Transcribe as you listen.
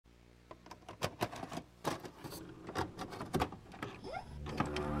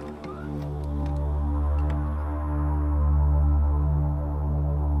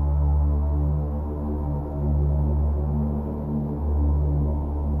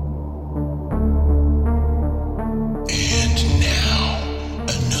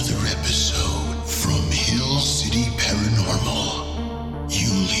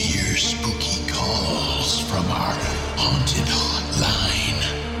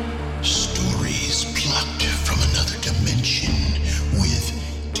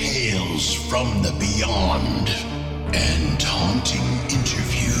from the beyond and taunting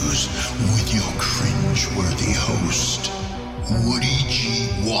interviews with your cringe-worthy host, Woody G.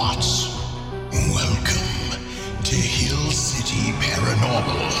 Watts. Welcome to Hill City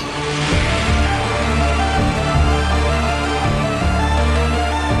Paranormal.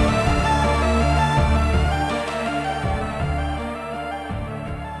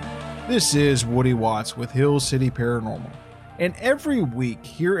 This is Woody Watts with Hill City Paranormal, and every week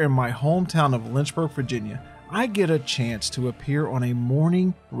here in my hometown of Lynchburg, Virginia, I get a chance to appear on a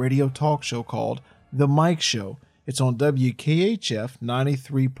morning radio talk show called The Mike Show. It's on WKHF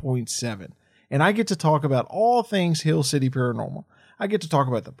 93.7, and I get to talk about all things Hill City Paranormal. I get to talk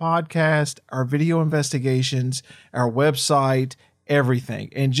about the podcast, our video investigations, our website,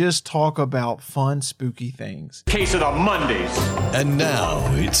 everything, and just talk about fun, spooky things. Case of the Mondays. And now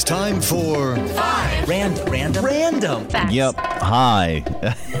it's time for 5 random facts. Yep. Hi.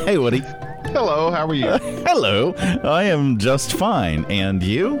 Hey, Woody. Hello, how are you? Hello. I am just fine. And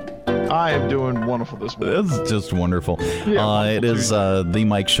you? I am doing wonderful this morning. It's just wonderful. Yeah, it is the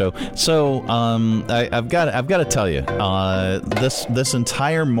Mike Show. So I've got to tell you, this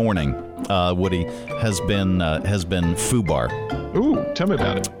entire morning, Woody, has been FUBAR. Ooh, tell me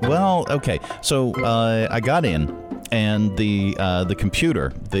about it. Well, okay. So I got in, and the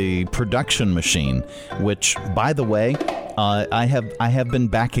computer, the production machine, which, by the way, I have been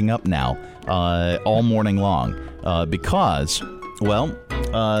backing up now all morning long because, well,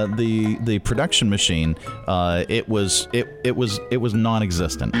 the production machine, it was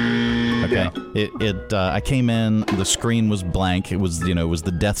non-existent. Okay. Yeah. I came in, the screen was blank. It was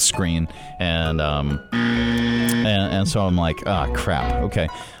the death screen, and so I'm like, crap. Okay.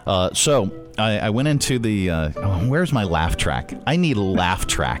 So I went into the, where's my laugh track? I need a laugh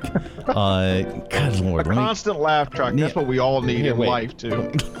track. God Lord. A constant laugh track. That's what we all need in life,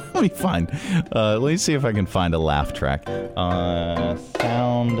 too. Let me find, let me see if I can find a laugh track.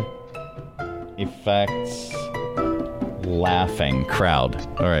 Sound effects, laughing crowd.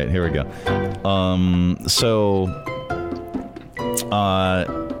 All right, here we go. So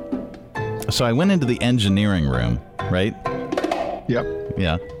I went into the engineering room, right? Yep.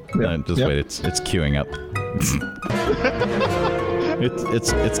 Yeah. Yep. Just wait, it's queuing up.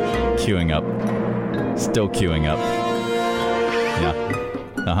 it's queuing up. Still queuing up. Yeah.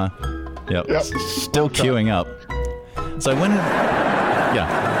 Uh-huh. Yep. Still queuing up. So I went in,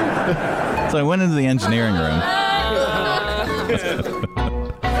 yeah. So I went into the engineering room.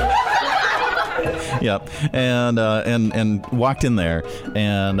 Yep, and walked in there,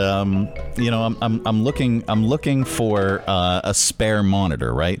 and I'm looking for a spare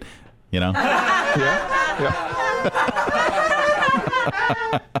monitor, right? You know. Yeah.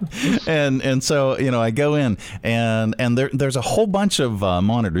 and so I go in, and there's a whole bunch of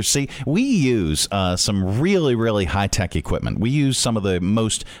monitors. See, we use some really high tech equipment. We use some of the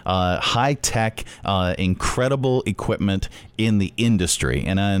most high tech, incredible equipment in the industry,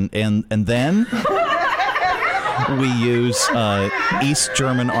 and then. We use East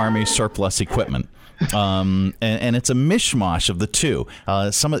German Army surplus equipment. And it's a mishmash of the two.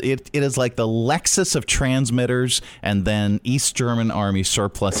 Some of it is like the Lexus of transmitters, and then East German Army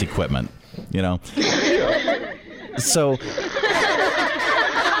surplus equipment. You know. So.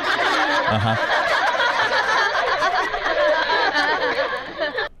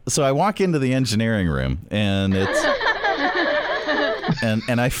 So I walk into the engineering room, and it's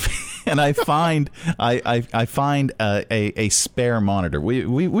and I find a spare monitor.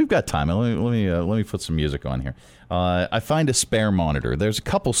 We've got time. Let me put some music on here. I find a spare monitor. There's a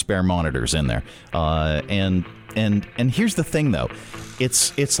couple spare monitors in there. And here's the thing though,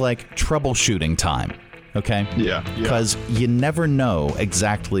 it's like troubleshooting time. Okay. Yeah. Because you never know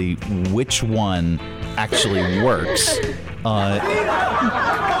exactly which one actually works.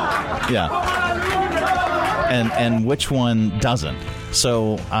 Yeah. And which one doesn't.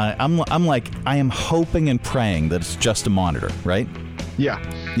 So I'm like, I am hoping and praying that it's just a monitor, right? Yeah.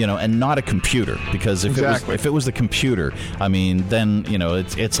 And not a computer, because if it was the computer, I mean, then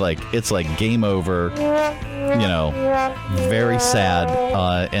it's like game over. Very sad,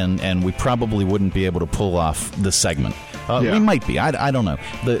 and we probably wouldn't be able to pull off the segment. We might be. I don't know.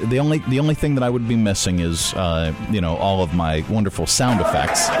 The only thing that I would be missing is all of my wonderful sound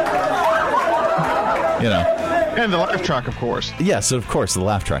effects. And the laugh track, of course. Yes, of course, the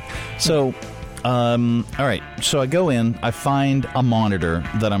laugh track. So, all right. So I go in, I find a monitor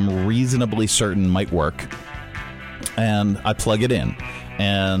that I'm reasonably certain might work, and I plug it in,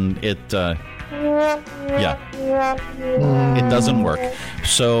 and it doesn't work.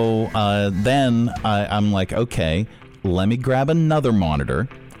 So then I'm like, okay, let me grab another monitor.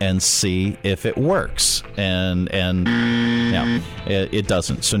 and see if it works. And yeah, it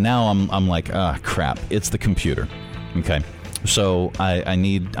doesn't. So now I'm like, crap, it's the computer. Okay. So I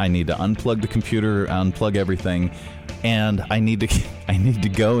need to unplug the computer, unplug everything, and I need to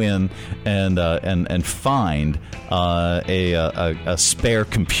go in and find a spare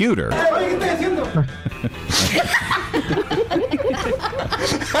computer.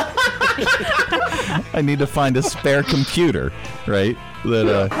 I need to find a spare computer, right?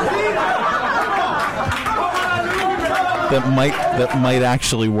 That might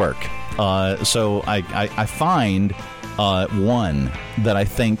actually work. So I find one that I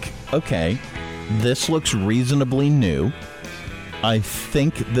think, okay, this looks reasonably new. I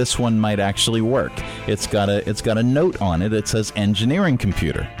think this one might actually work. It's got a note on it. It says engineering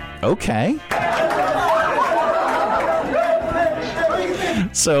computer. Okay.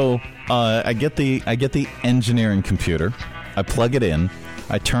 So I get the engineering computer. I plug it in.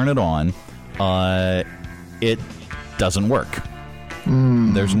 I turn it on. It doesn't work.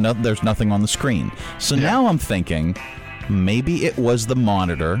 There's nothing on the screen. So now I'm thinking maybe it was the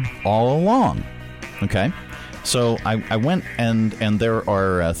monitor all along. Okay. So I went and there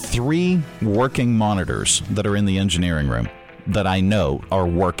are 3 working monitors that are in the engineering room that I know are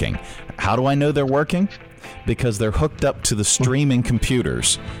working. How do I know they're working? Because they're hooked up to the streaming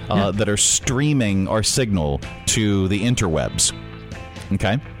computers that are streaming our signal to the interwebs.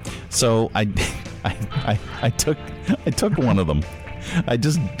 Okay, so I took one of them. I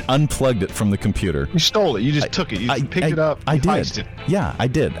just unplugged it from the computer. You stole it. You just took it. You just picked it up. I did. Heisted it. Yeah, I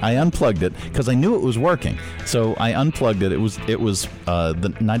did. I unplugged it because I knew it was working. So I unplugged it. It was the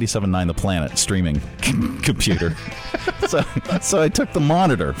 97.9 The Planet streaming computer. So I took the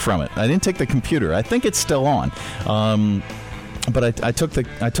monitor from it. I didn't take the computer. I think it's still on. But I took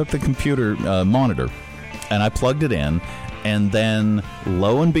the computer monitor and I plugged it in, and then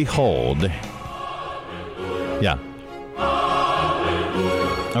lo and behold, yeah.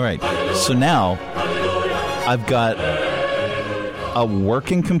 All right, so now I've got a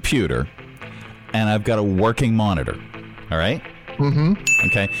working computer and I've got a working monitor. All right? Mm-hmm.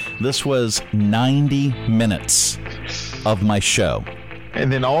 Okay, this was 90 minutes of my show. And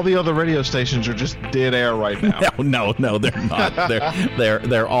then all the other radio stations are just dead air right now. No, they're not.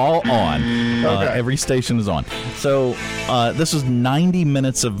 They're all on. Okay. Every station is on. So this is 90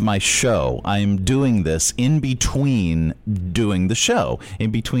 minutes of my show. I'm doing this in between doing the show,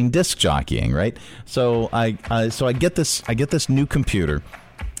 in between disc jockeying, right? So I get this new computer,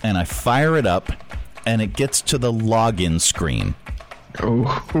 and I fire it up, and it gets to the login screen,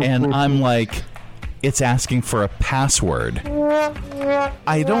 and I'm like, it's asking for a password.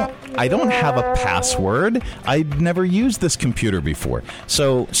 I don't have a password. I'd never used this computer before.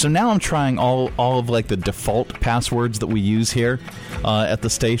 So now I'm trying all of like the default passwords that we use here at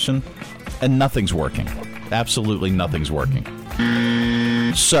the station, and nothing's working. Absolutely nothing's working.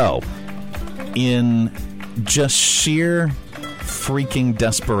 So, in just sheer freaking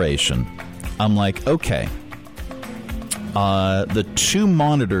desperation, I'm like, okay, the 2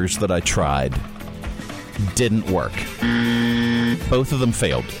 monitors that I tried didn't work. Both of them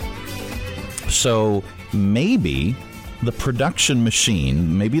failed. So maybe the production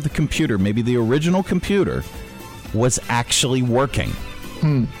machine, maybe the computer, maybe the original computer was actually working.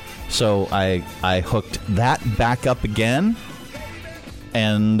 So I hooked that back up again,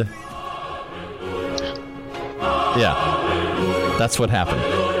 and yeah, that's what happened.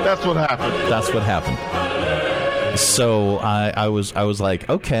 That's what happened. That's what happened. So I was like,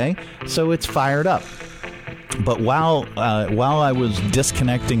 okay, so it's fired up. But while I was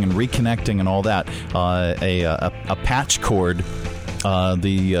disconnecting and reconnecting and all that, a patch cord,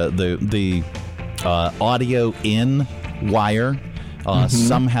 the audio in wire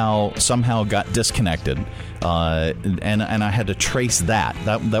somehow got disconnected, and I had to trace that.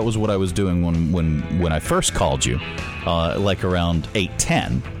 That was what I was doing when I first called you, like around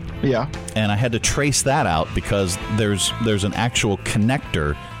 8:10. Yeah. And I had to trace that out because there's an actual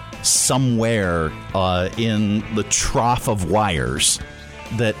connector somewhere in the trough of wires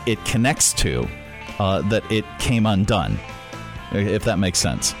that it connects to, that it came undone, if that makes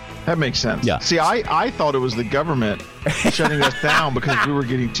sense. That makes sense. Yeah. See, I thought it was the government shutting us down because we were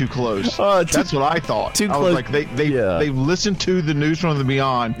getting too close. That's what I thought. Too I close. was like, they've listened to the news from the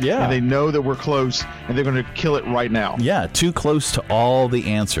beyond, and they know that we're close, and they're going to kill it right now. Yeah, too close to all the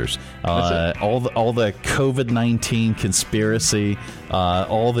answers. All the COVID-19 conspiracy,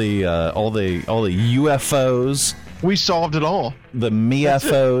 all the UFOs. We solved it all. The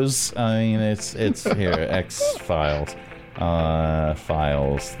MeFOs. I mean, it's here. X-Files.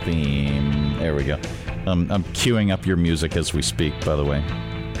 Files theme. There we go. I'm queuing up your music as we speak, by the way.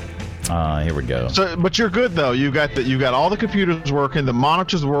 Here we go. So, but you're good though. You got all the computers working, the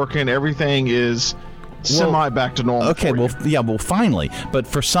monitors working, everything is semi back to normal. Okay, well, finally. But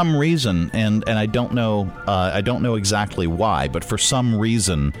for some reason, and I don't know exactly why, but for some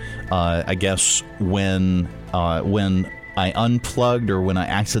reason, I guess when I unplugged, or when I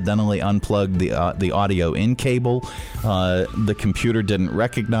accidentally unplugged the audio in cable, the computer didn't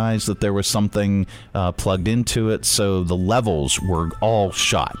recognize that there was something plugged into it, so the levels were all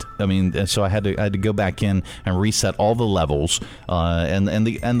shot. I mean, and so I had to go back in and reset all the levels, and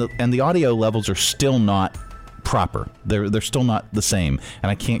the audio levels are still not proper. They're still not the same, and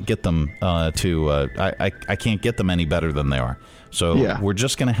I can't get them I can't get them any better than they are. So we're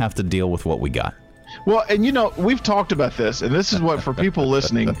just going to have to deal with what we got. Well, and we've talked about this, and this is what, for people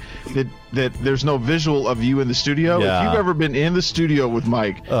listening, that there's no visual of you in the studio. Yeah. If you've ever been in the studio with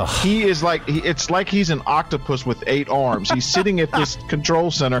Mike, he is it's like he's an octopus with 8 arms. He's sitting at this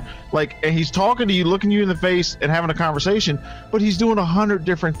control center, and he's talking to you, looking you in the face, and having a conversation, but he's doing 100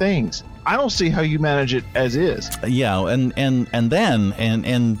 different things. I don't see how you manage it as is. Yeah, and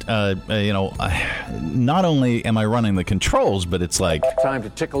not only am I running the controls, but it's like time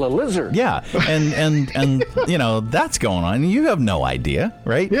to tickle a lizard. Yeah, and that's going on. You have no idea,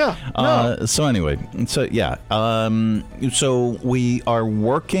 right? Yeah. No. So anyway, so we are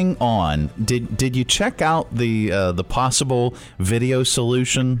working on. Did you check out the possible video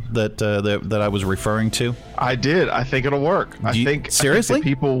solution that I was referring to? I did. I think it'll work. Seriously? I think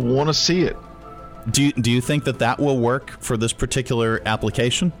people want to see it. Do you think that will work for this particular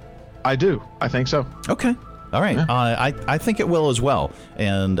application? I do. I think so. Okay. All right. Yeah. I think it will as well.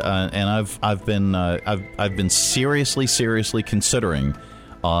 And I've been seriously considering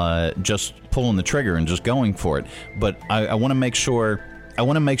just pulling the trigger and just going for it. But I want to make sure. I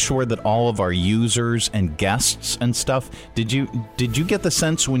want to make sure that all of our users and guests and stuff. Did you get the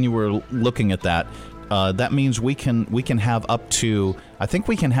sense when you were looking at that? That means we can have up to, I think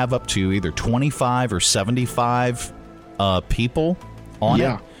we can have up to either 25 or 75 people on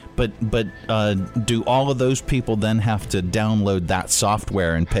it. But do all of those people then have to download that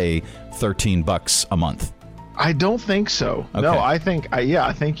software and pay $13 a month? I don't think so. Okay. No, I think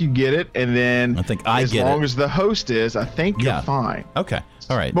you get it, and then as long as the host is, I think you're fine. Okay.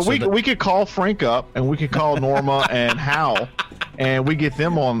 All right. But we could call Frank up, and we could call Norma and Hal, and we get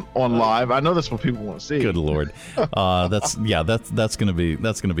them on live. I know that's what people want to see. Good Lord. That's gonna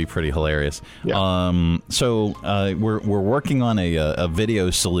be pretty hilarious. Yeah. So we're working on a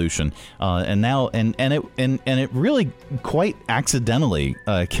video solution, and now and it really quite accidentally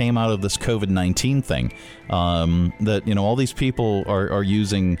came out of this COVID-19 thing. That all these people are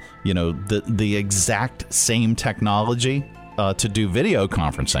using the exact same technology to do video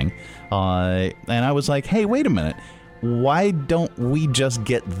conferencing, and I was like, hey, wait a minute, why don't we just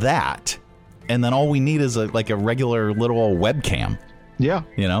get that, and then all we need is a regular little old webcam? Yeah,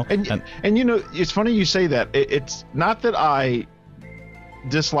 and it's funny you say that. It's not that I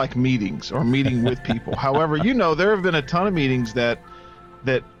dislike meetings or meeting with people. However, there have been a ton of meetings that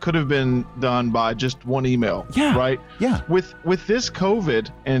could have been done by just one email. Yeah. Right. Yeah. With this COVID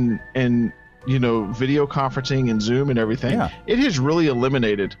and video conferencing and Zoom and everything, it has really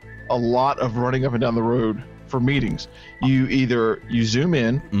eliminated a lot of running up and down the road for meetings. You Zoom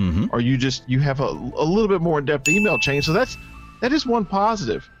in, or you have a little bit more in-depth email chain. So that is one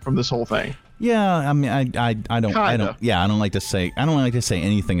positive from this whole thing. Yeah, I mean, I don't like to say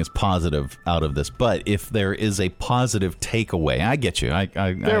anything is positive out of this, but if there is a positive takeaway, I get you.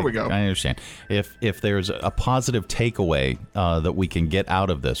 There we go. I understand. If there's a positive takeaway that we can get out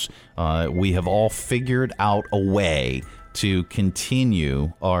of this, we have all figured out a way to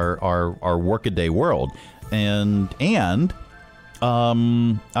continue our workaday world, and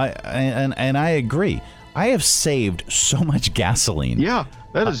I agree. I have saved so much gasoline. Yeah.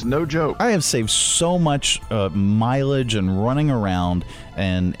 That is no joke. I have saved so much mileage and running around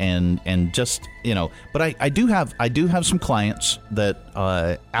and just But I do have some clients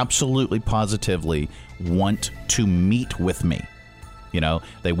that absolutely positively want to meet with me.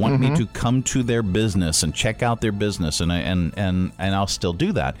 They want me to come to their business and check out their business, and I'll still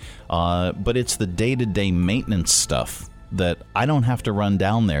do that. But it's the day-to-day maintenance stuff that I don't have to run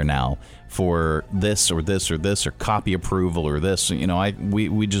down there now for this or this or this or copy approval or this.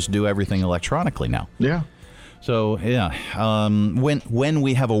 We just do everything electronically now. Yeah. So when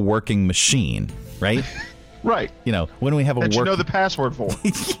we have a working machine, right? Right. When we have a you know the password for.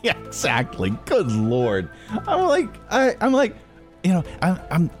 Yeah, exactly. Good Lord.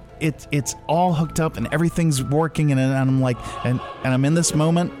 It's all hooked up and everything's working, and I'm like, and I'm in this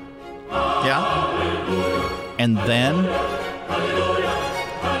moment. Yeah. And then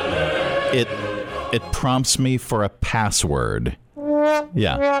it prompts me for a password.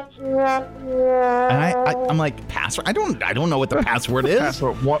 Yeah. And I'm like, password? I don't know what the password is.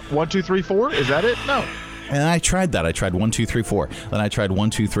 Password 1 2 3 4. Is that it? No. And I tried that. I tried 1 2 3 4. Then I tried 1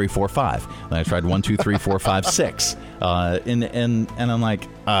 2 3 4 5. Then I tried 1 2 3 4 5 6. And I'm like,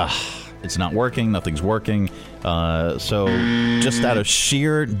 it's not working. Nothing's working. So just out of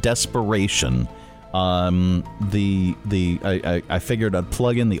sheer desperation, I figured I'd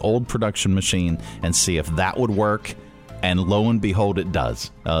plug in the old production machine and see if that would work. And lo and behold, it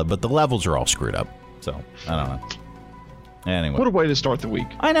does. But the levels are all screwed up. So I don't know. Anyway, what a way to start the week.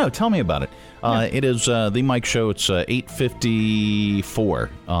 I know. Tell me about it. It is the Mike Show. It's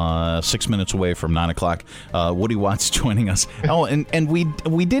 8:54, 6 minutes away from 9 o'clock. Woody Watts joining us. Oh, and we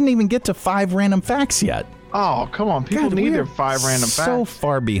didn't even get to 5 random facts yet. Oh, come on. People need their 5 random facts. So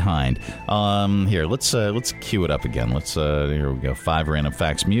far behind. Here, let's cue it up again. Here we go. 5 random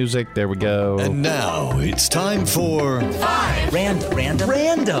facts music. There we go. And now it's time for 5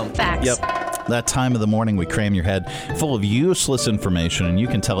 random facts. Yep. That time of the morning we cram your head full of useless information, and you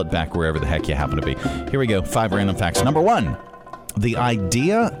can tell it back wherever the heck you happen to be. Here we go. 5 random facts. Number 1. The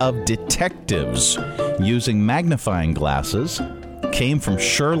idea of detectives using magnifying glasses came from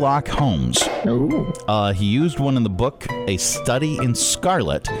Sherlock Holmes. He used one in the book A Study in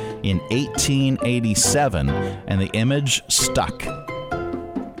Scarlet in 1887, and the image stuck.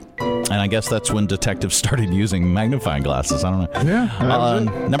 And I guess that's when detectives started using magnifying glasses. I don't know. Yeah.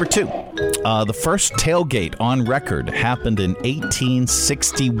 Number 2. The first tailgate on record happened in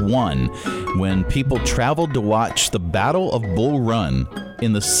 1861 when people traveled to watch the Battle of Bull Run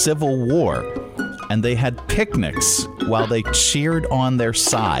in the Civil War. And they had picnics while they cheered on their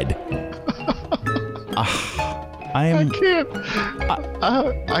side. I can't.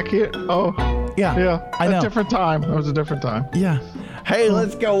 Oh. Yeah. I know. A different time. It was a different time. Yeah. Hey,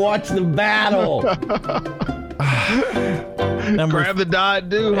 let's go watch the battle. Grab the dot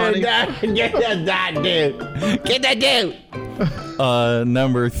do, honey. Get that dot do. Get that do.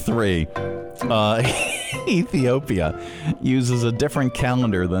 Number 3. Ethiopia uses a different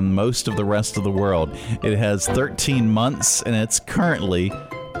calendar than most of the rest of the world. It has 13 months, and it's currently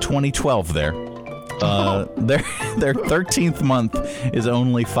 2012 there. Their 13th month is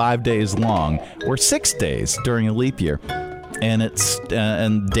only 5 days long, or 6 days during a leap year. And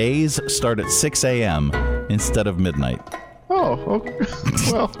and days start at 6 a.m. instead of midnight. Oh, okay.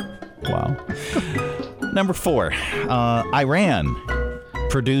 Well. Wow. Number 4, Iran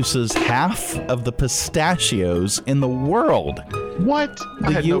produces half of the pistachios in the world. What?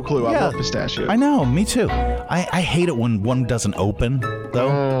 I had no clue. I love pistachios. I know, me too. I hate it when one doesn't open, though.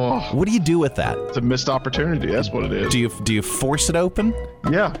 Oh. What do you do with that? It's a missed opportunity. That's what it is. Do you force it open?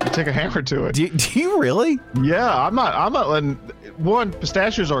 Yeah, you take a hammer to it. Do you really? Yeah, I'm not letting. 1,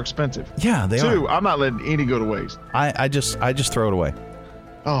 pistachios are expensive. Yeah, they 2, are. I'm not letting any go to waste. I just throw it away.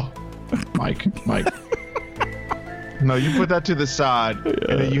 Oh, Mike. No, you put that to the side,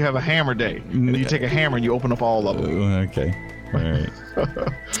 and then you have a hammer day, and you take a hammer and you open up all of them. Okay. All right.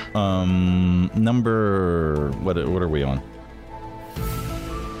 Number what are we on?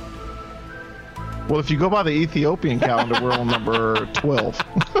 Well, if you go by the Ethiopian calendar, we're on number 12.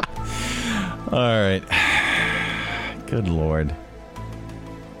 All right. Good Lord.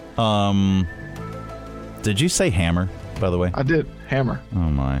 Did you say hammer, by the way? I did. Hammer.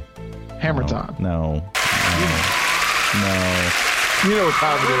 Oh my. Hammer time. No. You know what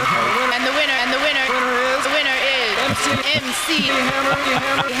time it is. And the winner is MC Hammer.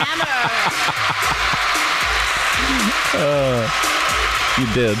 You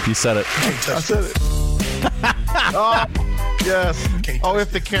did. You said it. I said it. Oh, yes. Oh,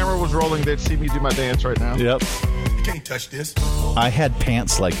 if the camera was rolling, they'd see me do my dance right now. Yep. You can't touch this. I had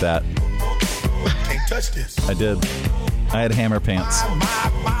pants like that. Can't touch this. I did. I had hammer pants.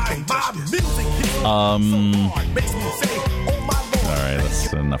 Can't touch this. All right,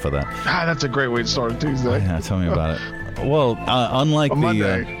 that's enough of that. That's a great way to start a Tuesday. Yeah, tell me about it. Well, unlike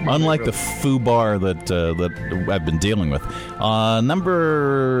Monday, the foobar that I've been dealing with,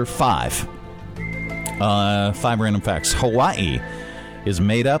 number 5. 5 random facts. Hawaii is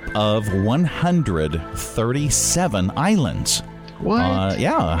made up of 137 islands. What?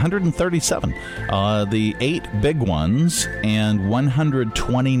 Yeah, 137. The 8 big ones and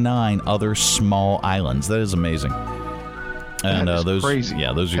 129 other small islands. That is amazing. And that is those, crazy.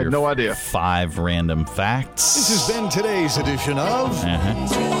 Yeah, those are Had your no idea. 5 random facts. This has been today's edition of 2,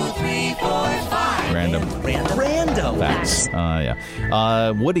 3, 4, 5 Random facts.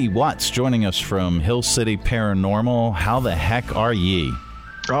 Yeah. Woody Watts joining us from Hill City Paranormal. How the heck are ye?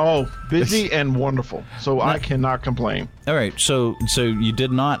 Oh, busy and wonderful. So I cannot complain. All right, so you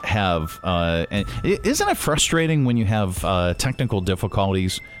did not have. Isn't it frustrating when you have technical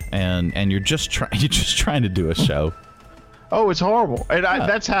difficulties and you're just trying to do a show? Oh, it's horrible, and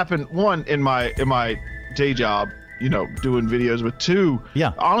that's happened. One, in my day job, doing videos, but two,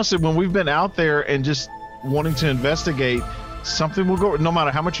 honestly, when we've been out there and just wanting to investigate, something will go. No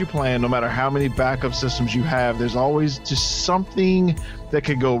matter how much you plan, no matter how many backup systems you have, there's always just something that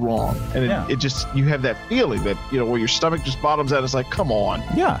could go wrong, and it just, you have that feeling that where your stomach just bottoms out. It's like, come on.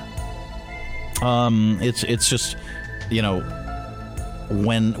 Yeah. It's just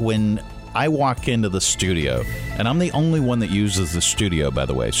when I walk into the studio, and I'm the only one that uses the studio, by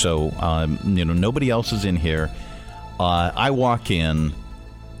the way. So, nobody else is in here. I walk in,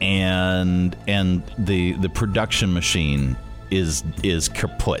 and the production machine is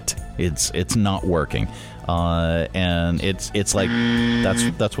kaput. It's not working, and it's like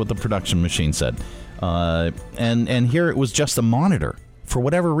that's what the production machine said. And here it was just the monitor. For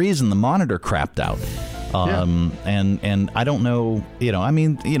whatever reason, the monitor crapped out. And I don't know,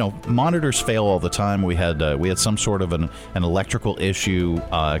 monitors fail all the time. We had some sort of an electrical issue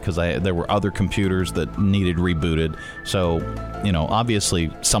because there were other computers that needed rebooted. So,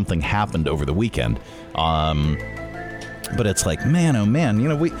 obviously something happened over the weekend. But it's like, man, oh man,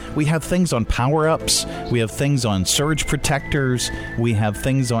 we have things on power-ups, we have things on surge protectors, we have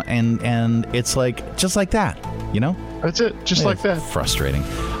things on, and it's like, just like that, That's it, just like that. Frustrating.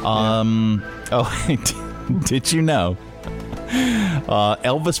 Did you know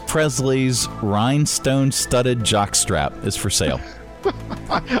Elvis Presley's rhinestone-studded jockstrap is for sale?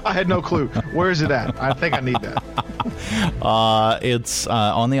 I had no clue. Where is it at? I think I need that. It's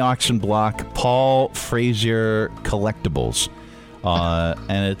on the auction block, Paul Frazier Collectibles,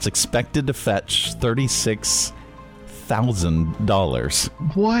 and it's expected to fetch $36,000.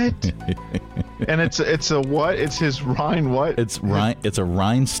 What? And it's a what? It's his rhine what? It's a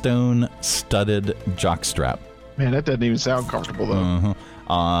rhinestone studded jockstrap. Man, that doesn't even sound comfortable though. Uh-huh.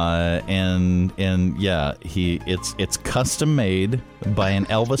 And yeah, it's custom made by an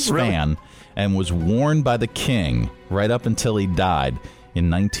Elvis fan and was worn by the king right up until he died in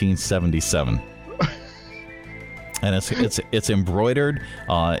 1977. And it's embroidered.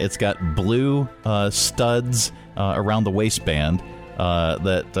 It's got blue studs around the waistband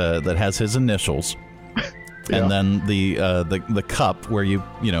that has his initials, and then the cup where you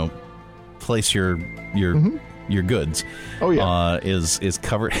place your goods. Oh yeah, is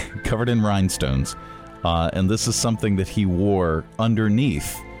covered in rhinestones, and this is something that he wore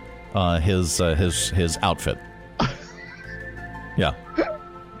underneath his outfit. Yeah.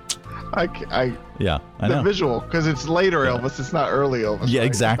 I know. The visual, because it's later Elvis, it's not early Elvis. Yeah, right?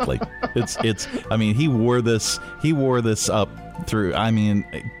 Exactly. It's. I mean, he wore this up through. I mean,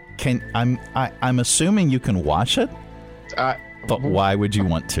 I'm assuming you can wash it, but why would you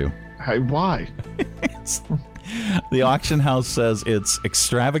want to? Why? The auction house says it's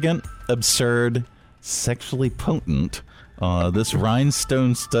extravagant, absurd, sexually potent. This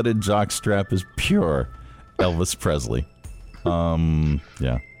rhinestone-studded jockstrap is pure Elvis Presley.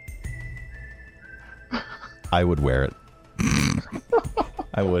 Yeah. I would wear it.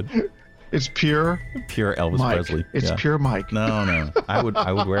 I would. It's pure Elvis Mike. Presley. It's pure Mike. No. I would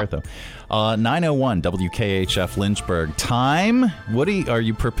wear it though. 9:01 WKHF Lynchburg. Time. Woody, are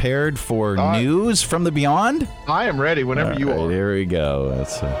you prepared for news from the beyond? I am ready whenever you are. Here we go.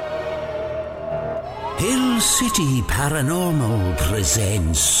 Hill City Paranormal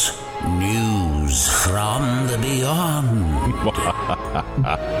presents News from the Beyond.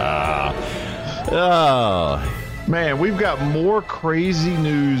 Oh. Man, we've got more crazy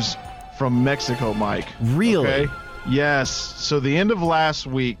news from Mexico, Mike. Really? Okay? Yes. So the end of last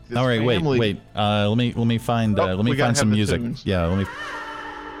week. All right, wait. Let me find some music. Tunes. Yeah,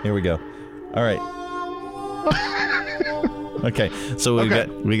 Here we go. All right. Okay, so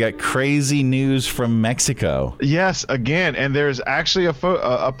we got crazy news from Mexico. Yes, again, and there's actually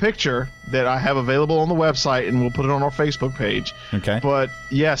a picture that I have available on the website, and we'll put it on our Facebook page. Okay. But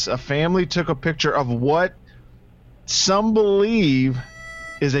yes, a family took a picture of what some believe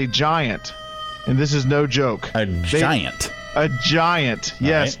is a giant, and this is no joke. A giant. A giant,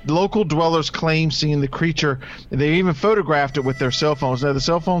 yes. Right. Local dwellers claim seeing the creature. They even photographed it with their cell phones. Now, the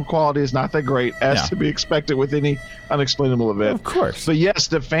cell phone quality is not that great, as to be expected with any unexplainable event. Of course. But yes,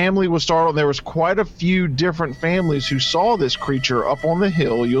 the family was startled. There was quite a few different families who saw this creature up on the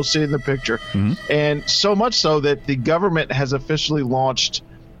hill. You'll see it in the picture. Mm-hmm. And so much so that the government has officially launched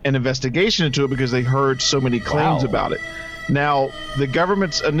an investigation into it because they heard so many claims about it. Now, the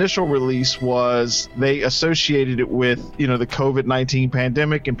government's initial release was they associated it with, the COVID-19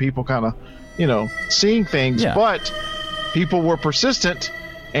 pandemic and people kind of, seeing things. Yeah. But people were persistent,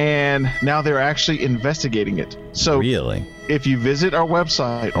 and now they're actually investigating it. So really, if you visit our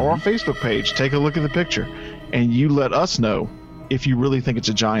website or our Facebook page, take a look at the picture, and you let us know if you really think it's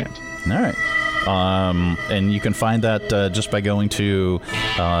a giant. All right. And you can find that just by going to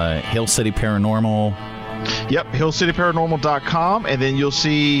Hill City Paranormal. Yep, hillcityparanormal.com, and then you'll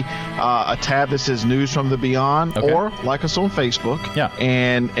see a tab that says News from the Beyond, or like us on Facebook. Yeah.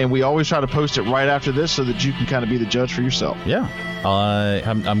 And we always try to post it right after this so that you can kind of be the judge for yourself. Yeah.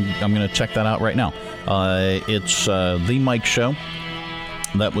 I'm going to check that out right now. It's The Mike Show.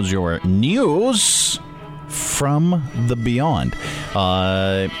 That was your news from the Beyond.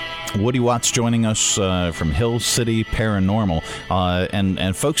 Woody Watts joining us from Hill City Paranormal.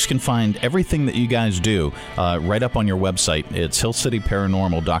 And folks can find everything that you guys do right up on your website. It's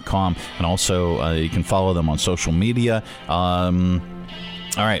hillcityparanormal.com. And also you can follow them on social media. All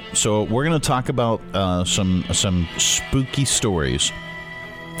right, so we're going to talk about some spooky stories.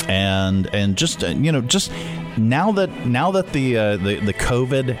 And just just now that the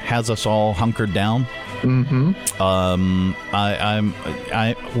COVID has us all hunkered down. Mm-hmm.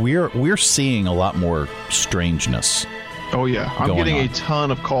 We're seeing a lot more strangeness. Oh yeah, I'm getting a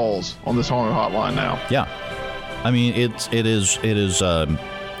ton of calls on this haunted hotline now. Yeah, I mean it is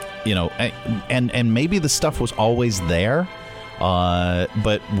and maybe the stuff was always there,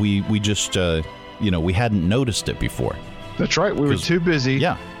 but we just we hadn't noticed it before. That's right. We were too busy.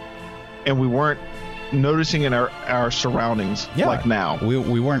 Yeah, and we weren't noticing in our surroundings like now. We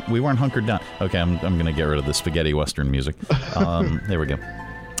weren't hunkered down. Okay, I'm going to get rid of the spaghetti western music. There we go.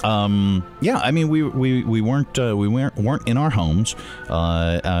 Yeah, I mean we weren't in our homes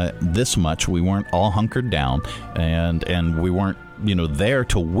this much. We weren't all hunkered down, and we weren't there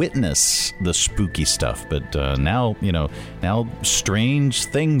to witness the spooky stuff. But now strange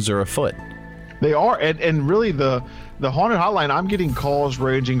things are afoot. They are, and really the haunted hotline, I'm getting calls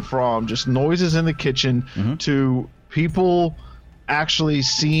ranging from just noises in the kitchen to people actually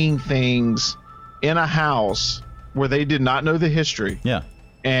seeing things in a house where they did not know the history. Yeah.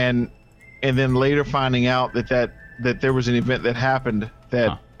 And then later finding out that there was an event that happened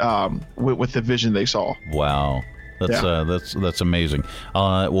that with the vision they saw. Wow. That's amazing.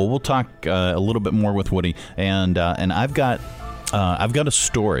 Well, we'll talk a little bit more with Woody, and I've got a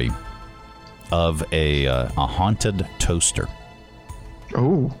story of a haunted toaster.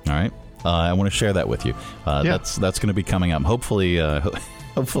 Oh, all right. I want to share that with you. That's going to be coming up.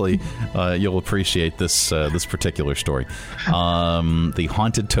 Hopefully, you'll appreciate this particular story. The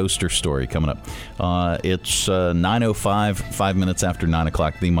haunted toaster story coming up. It's 9:05, 5 minutes after 9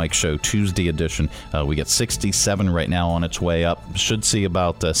 o'clock. The Mike Show Tuesday edition. We get 67 right now on its way up. Should see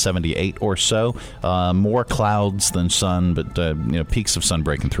about 78 or so. More clouds than sun, but peaks of sun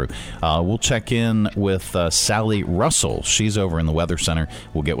breaking through. We'll check in with Sally Russell. She's over in the Weather Center.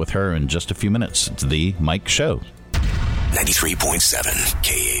 We'll get with her in just a few minutes. It's The Mike Show. 93.7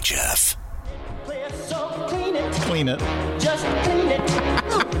 KHF. Clean it. Just clean it.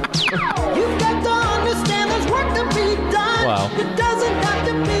 You've got to understand there's work to be done. Wow. It doesn't have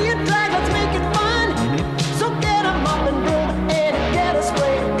to be a drag. Let's make it fun. So get a mop and broom and get a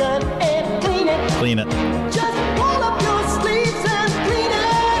spray gun and clean it. Clean it. Just roll up your sleeves and clean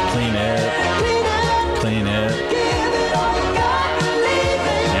it. Clean it. Clean it. Clean it. Give it all you got and leave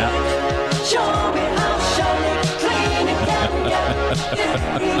it. Yeah. Show me how shiny clean it can get. If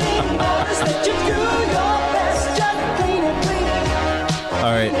you really notice that you do your best, just clean it, clean it.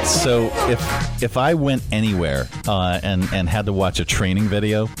 All right. So if I went anywhere and had to watch a training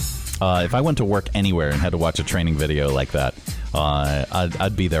video, if I went to work anywhere and had to watch a training video like that,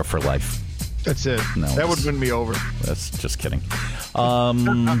 I'd be there for life. That's it. No, that would win me over. That's just kidding.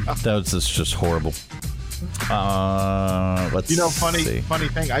 That's just horrible. Let's see. Funny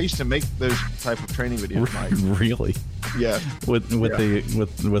thing. I used to make those type of training videos, Mike. Really? Yeah. With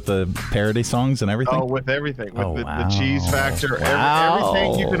the parody songs and everything. Oh, with everything. With the cheese factor,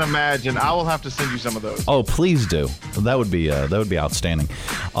 everything you can imagine. I will have to send you some of those. Oh, please do. That would be outstanding.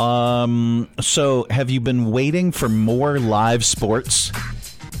 So, have you been waiting for more live sports?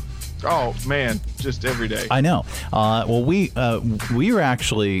 Oh man, just every day. I know. Well, we were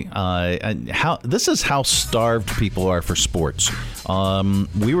actually this is how starved people are for sports.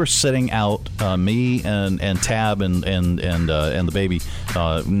 We were sitting out, me and Tab and the baby,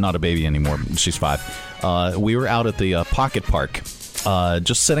 not a baby anymore. She's 5. We were out at the Pocket Park.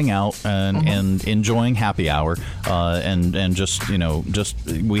 Just sitting out and enjoying happy hour, and just we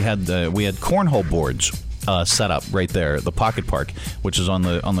had cornhole boards setup right there, the Pocket Park, which is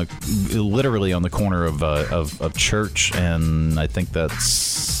literally on the corner of Church, and I think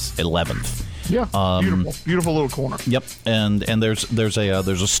that's 11th. Yeah, beautiful little corner. Yep, and there's a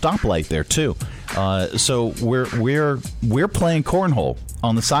stoplight there too. So we're playing cornhole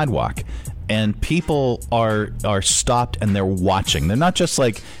on the sidewalk, and people are stopped and they're watching. They're not just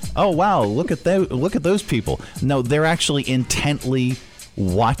like, oh wow, look at those people. No, they're actually intently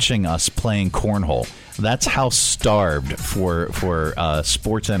watching us playing cornhole. That's how starved for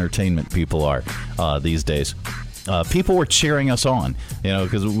sports entertainment people are these days. People were cheering us on,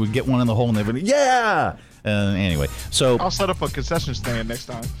 because we'd get one in the hole and they'd be, yeah! Anyway, so I'll set up a concession stand next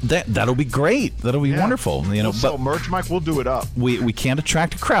time. That'll be great. That'll be wonderful. We'll sell merch, Mike. We'll do it up. We can't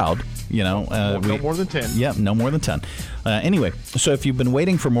attract a crowd. No more than 10. Yeah, no more than 10. Anyway, so if you've been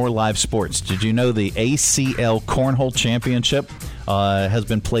waiting for more live sports, did you know the ACL Cornhole Championship has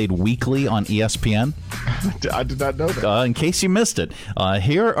been played weekly on ESPN? I did not know that. In case you missed it,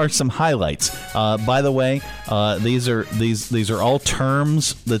 here are some highlights. By the way, these are all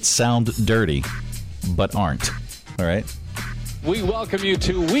terms that sound dirty, but aren't. All right. We welcome you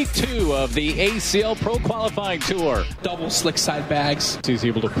to week 2 of the ACL Pro Qualifying Tour. Double slick side bags. He's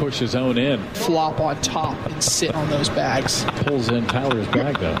able to push his own in. Flop on top and sit on those bags. Pulls in Tyler's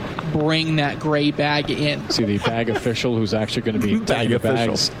bag, though. Bring that gray bag in. See the bag official who's actually going to be taking the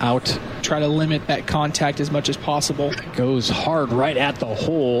bags out. Try to limit that contact as much as possible. Goes hard right at the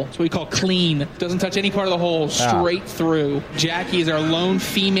hole. That's what we call clean. Doesn't touch any part of the hole, straight through. Jackie is our lone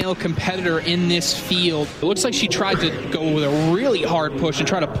female competitor in this field. It looks like she tried to go with a really hard push and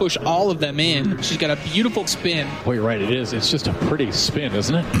try to push all of them in. She's got a beautiful spin. Well, you're right, it is. It's just a pretty spin,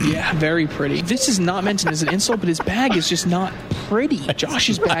 isn't it? Yeah, very pretty. This is not meant as an insult, but his bag is just not pretty.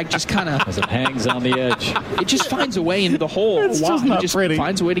 Josh's bag just kind of... As it hangs on the edge. It just finds a way into the hole. It's just not pretty.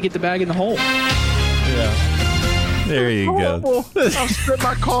 Finds a way to get the bag in the hole. Yeah. There you go. I've spit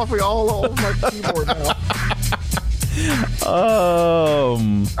my coffee all over my keyboard now.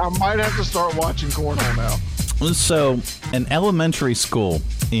 I might have to start watching cornhole now. So, an elementary school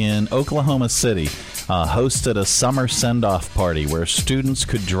in Oklahoma City hosted a summer send-off party where students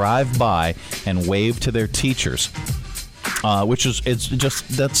could drive by and wave to their teachers,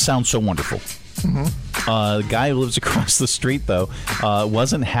 that sounds so wonderful. The guy who lives across the street, though,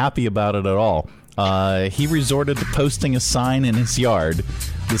 wasn't happy about it at all. He resorted to posting a sign in his yard.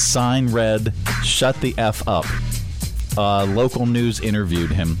 The sign read, "Shut the F up." Local news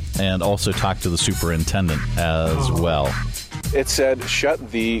interviewed him and also talked to the superintendent as well. It said, "Shut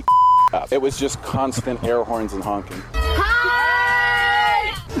the up." It was just constant air horns and honking.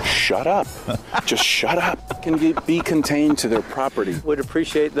 Hi! Shut up. Just shut up. Can be contained to their property. Would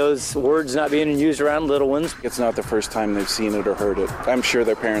appreciate those words not being used around little ones. It's not the first time they've seen it or heard it. I'm sure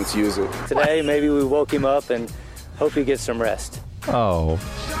their parents use it. Today, maybe we woke him up and hope he gets some rest. Oh.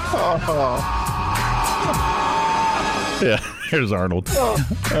 Yeah, here's Arnold. All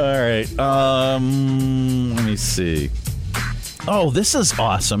right. Let me see. Oh, this is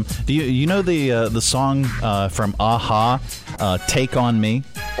awesome. Do you know the song from Aha, "Take on Me"?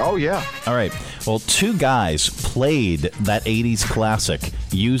 Oh yeah. All right. Well, 2 guys played that 80s classic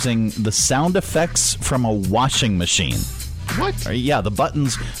using the sound effects from a washing machine. What? Yeah, the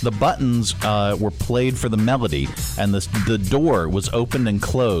buttons were played for the melody, and the door was opened and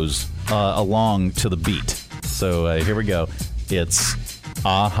closed along to the beat. So here we go. It's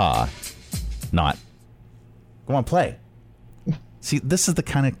Aha. Not. Go on, play. See, this is the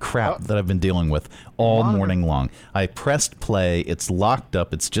kind of crap that I've been dealing with all morning long. I pressed play. It's locked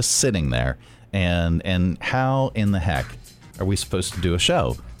up. It's just sitting there. And how in the heck are we supposed to do a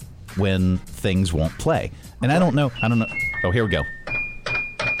show when things won't play? And I don't know. Oh, here we go.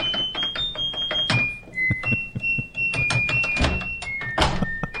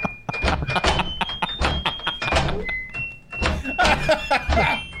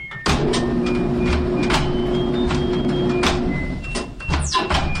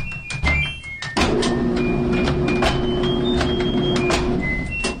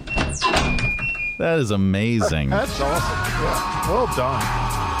 That is amazing. That's awesome. Yeah. Well done.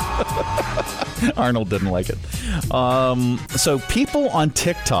 Arnold didn't like it. So people on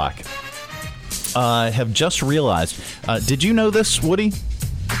TikTok have just realized. Did you know this, Woody?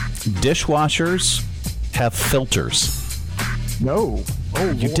 Dishwashers have filters. No.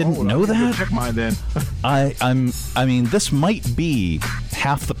 Oh, you didn't know that? Check mine then. I mean, this might be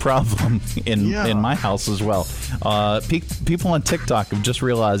half the problem in my house as well. People on TikTok have just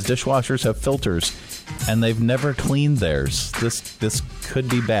realized dishwashers have filters, and they've never cleaned theirs. This could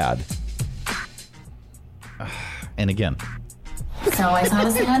be bad. And again, So I saw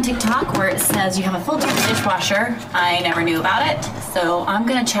this thing on TikTok where it says you have a filter in the dishwasher. I never knew about it, so I'm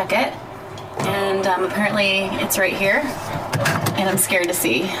gonna check it. And apparently it's right here. And I'm scared to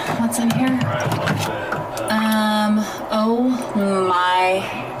see what's in here. Oh my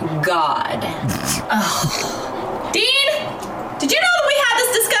God. Oh. Dean, did you know that we had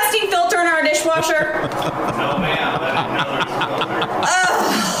this disgusting filter in our dishwasher? No, ma'am.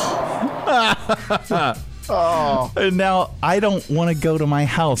 Oh. And now I don't want to go to my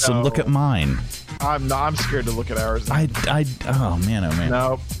house and look at mine. I'm scared to look at ours. Oh man.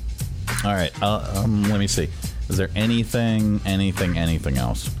 No. All right. Let me see. Is there anything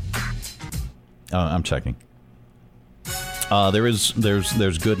else? I'm checking. There's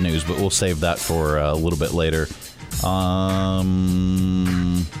good news, but we'll save that for a little bit later.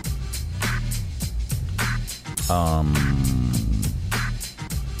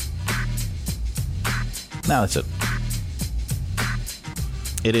 No, that's it.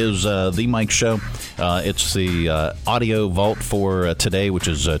 It is The Mike Show. It's the audio vault for today, which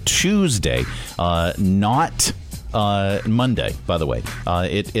is Tuesday, not Monday, by the way.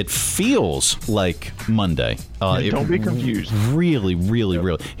 It feels like Monday. Don't be confused. Really.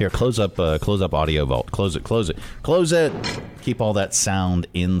 Here, close up audio vault. Close it. Keep all that sound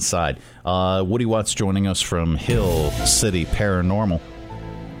inside. Woody Watts joining us from Hill City Paranormal.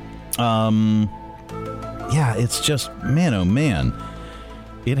 Yeah, it's just, man, oh man.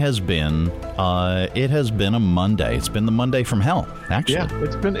 It has been a Monday. It's been the Monday from hell, actually. Yeah,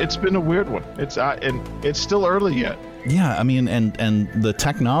 it's been a weird one. And it's still early yet. Yeah, I mean, and the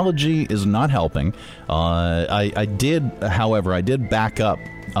technology is not helping. I did back up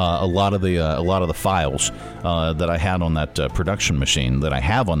a lot of the files that I had on that production machine.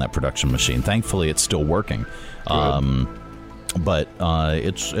 Thankfully, it's still working. But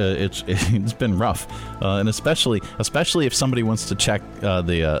it's been rough, and especially if somebody wants to check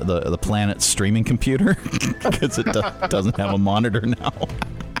the Planet's streaming computer because it doesn't have a monitor now.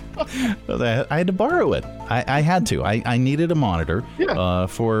 I had to borrow it. I had to. I needed a monitor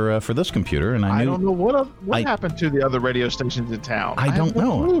for this computer, and I don't know what happened to the other radio stations in town. I don't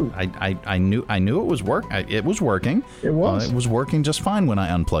know. I knew it was It was working. It was working just fine when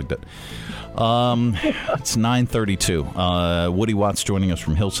I unplugged it. It's 9:32. Woody Watts joining us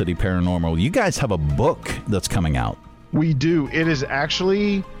from Hill City Paranormal. You guys have a book that's coming out. We do. It is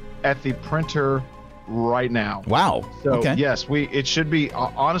actually at the printer right now. Wow. So okay. Yes, it should be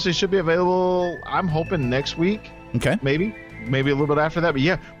honestly should be available. I'm hoping next week. Okay. Maybe a little bit after that. But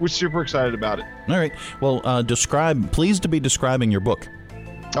yeah, we're super excited about it. All right. Well, pleased to be describing your book.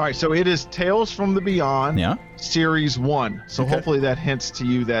 All right, so it is Tales from the Beyond, yeah, Series 1. So hopefully that hints to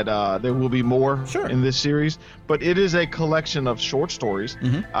you that there will be more in this series. But it is a collection of short stories,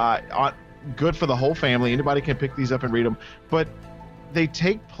 good for the whole family. Anybody can pick these up and read them. But they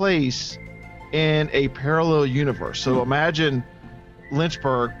take place in a parallel universe. So imagine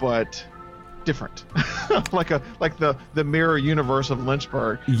Lynchburg, but different, like the mirror universe of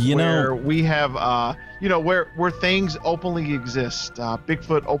Lynchburg, where we have where things openly exist,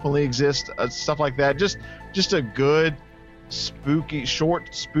 Bigfoot openly exists, stuff like that. Just a good spooky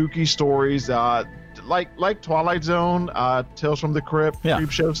stories, like Twilight Zone, Tales from the Crypt,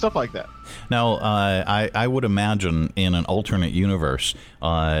 Creep Show, stuff like that. Now, I would imagine in an alternate universe,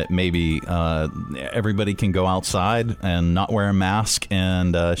 maybe everybody can go outside and not wear a mask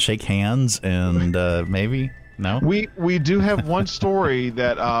and shake hands, and maybe no. We do have one story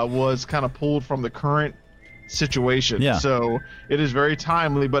that was kind of pulled from the current situation. Yeah. So it is very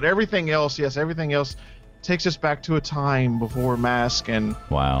timely, but everything else takes us back to a time before masks and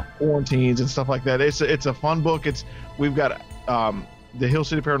quarantines and stuff like that. It's a fun book. We've got the Hill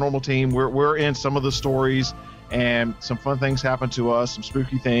City Paranormal team. We're in some of the stories, and some fun things happen to us, some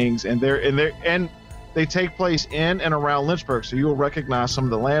spooky things, and they take place in and around Lynchburg. So you'll recognize some of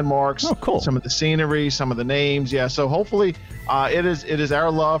the landmarks, some of the scenery, some of the names. Yeah. So hopefully, it is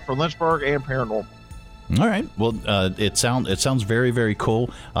our love for Lynchburg and paranormal. All right. Well, it sounds very, very cool.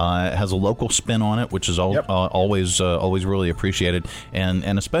 It has a local spin on it, which is always really appreciated,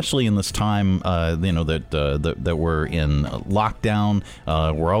 and especially in this time, that we're in lockdown.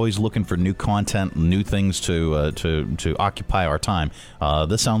 We're always looking for new content, new things to occupy our time.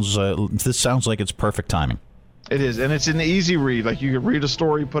 This sounds like it's perfect timing. It is, and it's an easy read. Like you can read a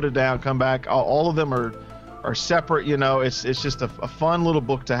story, put it down, come back. All of them are separate. It's just a fun little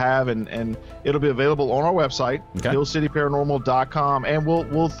book to have, and it'll be available on our website, hillcityparanormal.com, and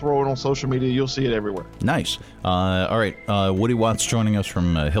we'll throw it on social media. You'll see it everywhere. Nice. All right, Woody Watts joining us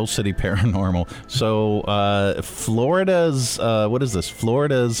from Hill City Paranormal. So Florida's what is this?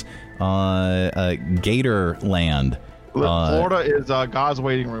 Florida's Gatorland Florida is God's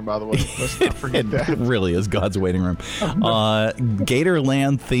waiting room, by the way. Let's not forget that. It really is God's waiting room.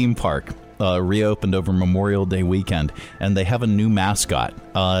 Gatorland theme park reopened over Memorial Day weekend, and they have a new mascot.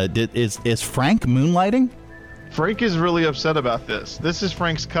 Is Frank moonlighting? Frank is really upset about this. This is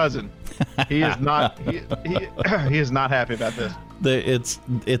Frank's cousin. He is not. He is not happy about this.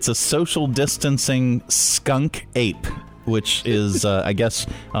 It's a social distancing skunk ape, which is, I guess,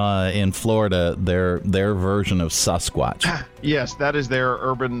 in Florida, their version of Sasquatch. Yes, that is their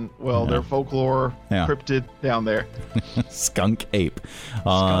urban, their folklore cryptid down there. Skunk ape.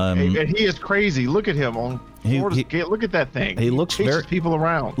 Skunk ape. And he is crazy. Look at him on Florida's Gate. Look at that thing. He looks chases people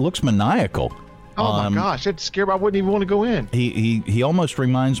around. Looks maniacal. Oh my gosh, that's scary. I wouldn't even want to go in. He almost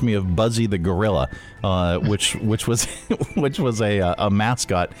reminds me of Buzzy the gorilla, which was a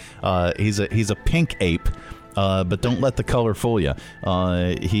mascot. He's a pink ape. But don't let the color fool you.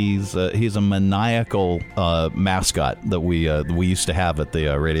 He's a maniacal mascot that we used to have at the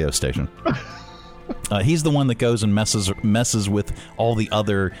radio station. He's the one that goes and messes with all the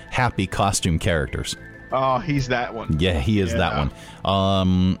other happy costume characters. Oh, he's that one. Yeah, he is that one.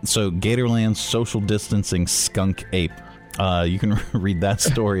 So Gatorland's social distancing skunk ape. You can read that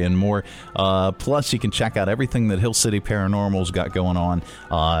story and more. Plus, you can check out everything that Hill City Paranormal's got going on,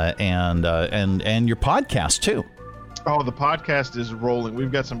 and your podcast too. Oh, the podcast is rolling. We've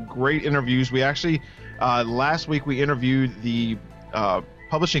got some great interviews. We actually last week we interviewed the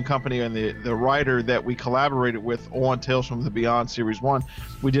publishing company and the writer that we collaborated with on Tales from the Beyond Series 1.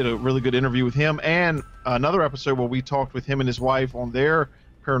 We did a really good interview with him, and another episode where we talked with him and his wife on their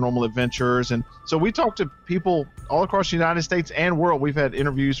paranormal adventures. And so we talked to people all across the United States and world. We've had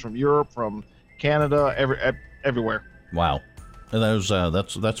interviews from Europe, from Canada, everywhere. Wow.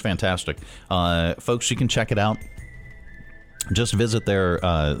 That's fantastic. Folks, you can check it out. Just visit their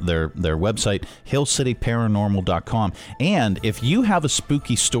website, hillcityparanormal.com. And if you have a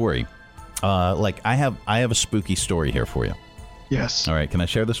spooky story, like I have a spooky story here for you. Yes. All right. Can I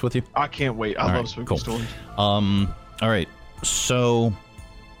share this with you? I can't wait. I love spooky stories. All right. So,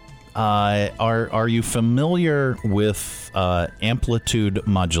 are you familiar with amplitude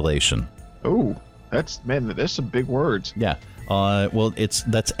modulation? Oh, there's some big words. Yeah. Well,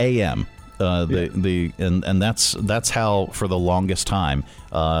 that's AM. And that's how for the longest time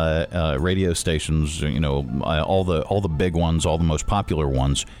radio stations, all the big ones, all the most popular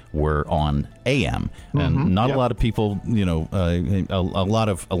ones were on AM, and not a lot of people, a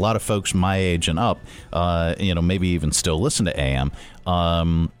lot of folks my age and up, maybe even still listen to AM.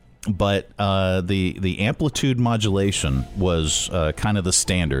 But the amplitude modulation was kind of the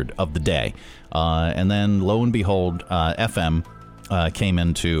standard of the day, and then lo and behold, FM came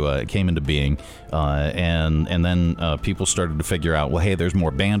into being, and then people started to figure out, well, hey, there's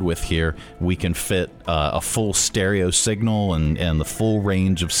more bandwidth here. We can fit a full stereo signal and the full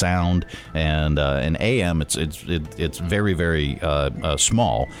range of sound. And in AM, it's very, very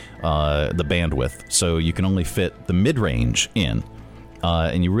small, the bandwidth. So you can only fit the mid range in.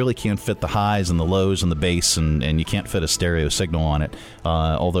 And you really can't fit the highs and the lows and the bass, and you can't fit a stereo signal on it.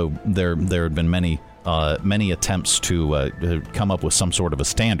 Although there had been many attempts to come up with some sort of a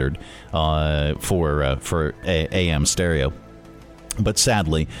standard for AM stereo. But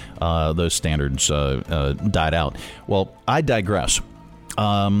sadly, those standards died out. Well, I digress.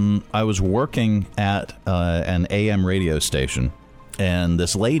 I was working at an AM radio station, and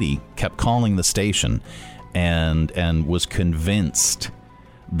this lady kept calling the station and was convinced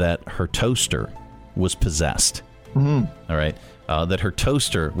that her toaster was possessed. All right. That her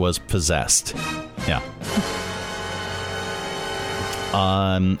toaster was possessed. Yeah.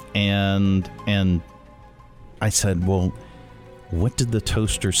 And I said, well, what did the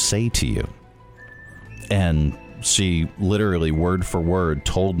toaster say to you? And she literally word for word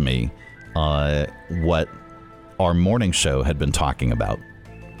told me what our morning show had been talking about.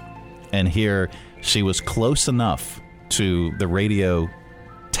 And here she was close enough to the radio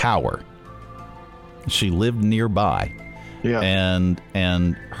tower. She lived nearby. Yeah. And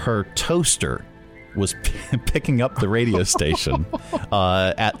her toaster was picking up the radio station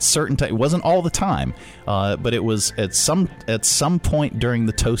at certain times. It wasn't all the time, but it was at some point during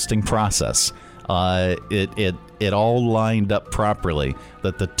the toasting process. It all lined up properly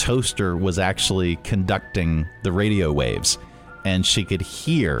that the toaster was actually conducting the radio waves, and she could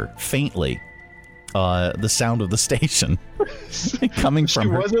hear faintly the sound of the station coming from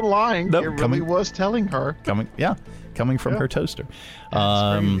her. She wasn't lying. Nope, it really was telling her. Coming from her toaster.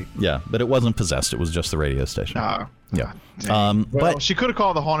 But it wasn't possessed. It was just the radio station. Yeah. But she could have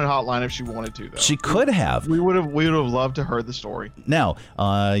called the haunted hotline if she wanted to, though. She could have. We would have loved to heard the story. Now,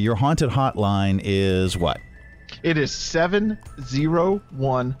 your haunted hotline is what? It is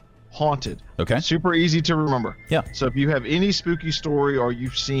 701 Haunted. Okay. Super easy to remember. Yeah. So if you have any spooky story or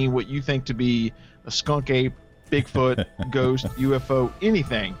you've seen what you think to be a skunk ape, Bigfoot, ghost, UFO,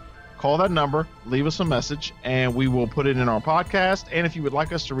 anything, call that number, leave us a message, and we will put it in our podcast. And if you would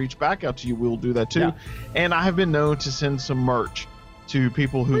like us to reach back out to you, we'll do that too. Yeah. And I have been known to send some merch to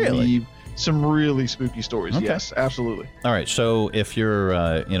people who leave some really spooky stories. Okay. Yes, absolutely. All right. So if you're,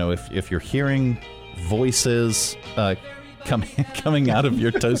 if you're hearing voices coming out of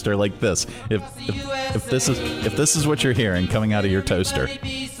your toaster like this, if this is what you're hearing coming out of your toaster,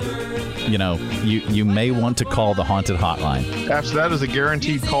 you may want to call the haunted hotline. Absolutely, that is a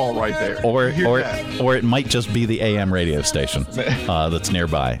guaranteed call right there. Or it might just be the AM radio station that's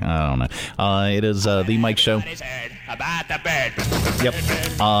nearby. I don't know. It is the Mike Show. Yep.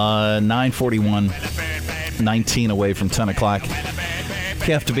 9:41, 19 away from 10 o'clock.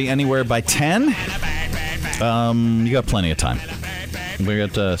 You have to be anywhere by 10. You got plenty of time. We're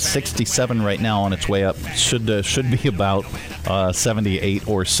at 67 right now, on its way up. Should be about 78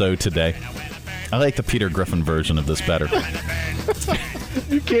 or so today. I like the Peter Griffin version of this better.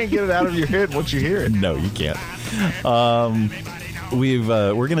 You can't get it out of your head once you hear it. No, you can't.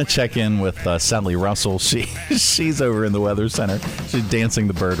 We're gonna check in with Sally Russell. She's over in the Weather Center. She's dancing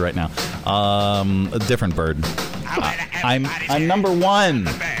the bird right now. A different bird. I'm number one.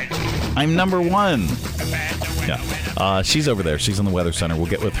 I'm number one. Yeah. She's over there. She's in the Weather Center. We'll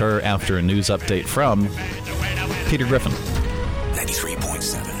get with her after a news update from Peter Griffin.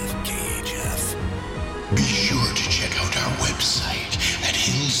 93.7 KHF. Be sure to check out our website at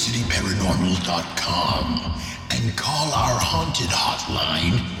hillcityparanormal.com and call our haunted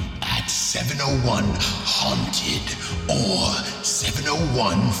hotline at 701-HAUNTED or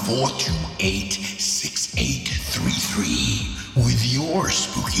 701-428-6833 with your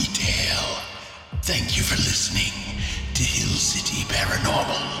spooky tale. Thank you for listening to Hill City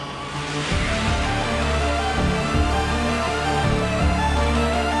Paranormal.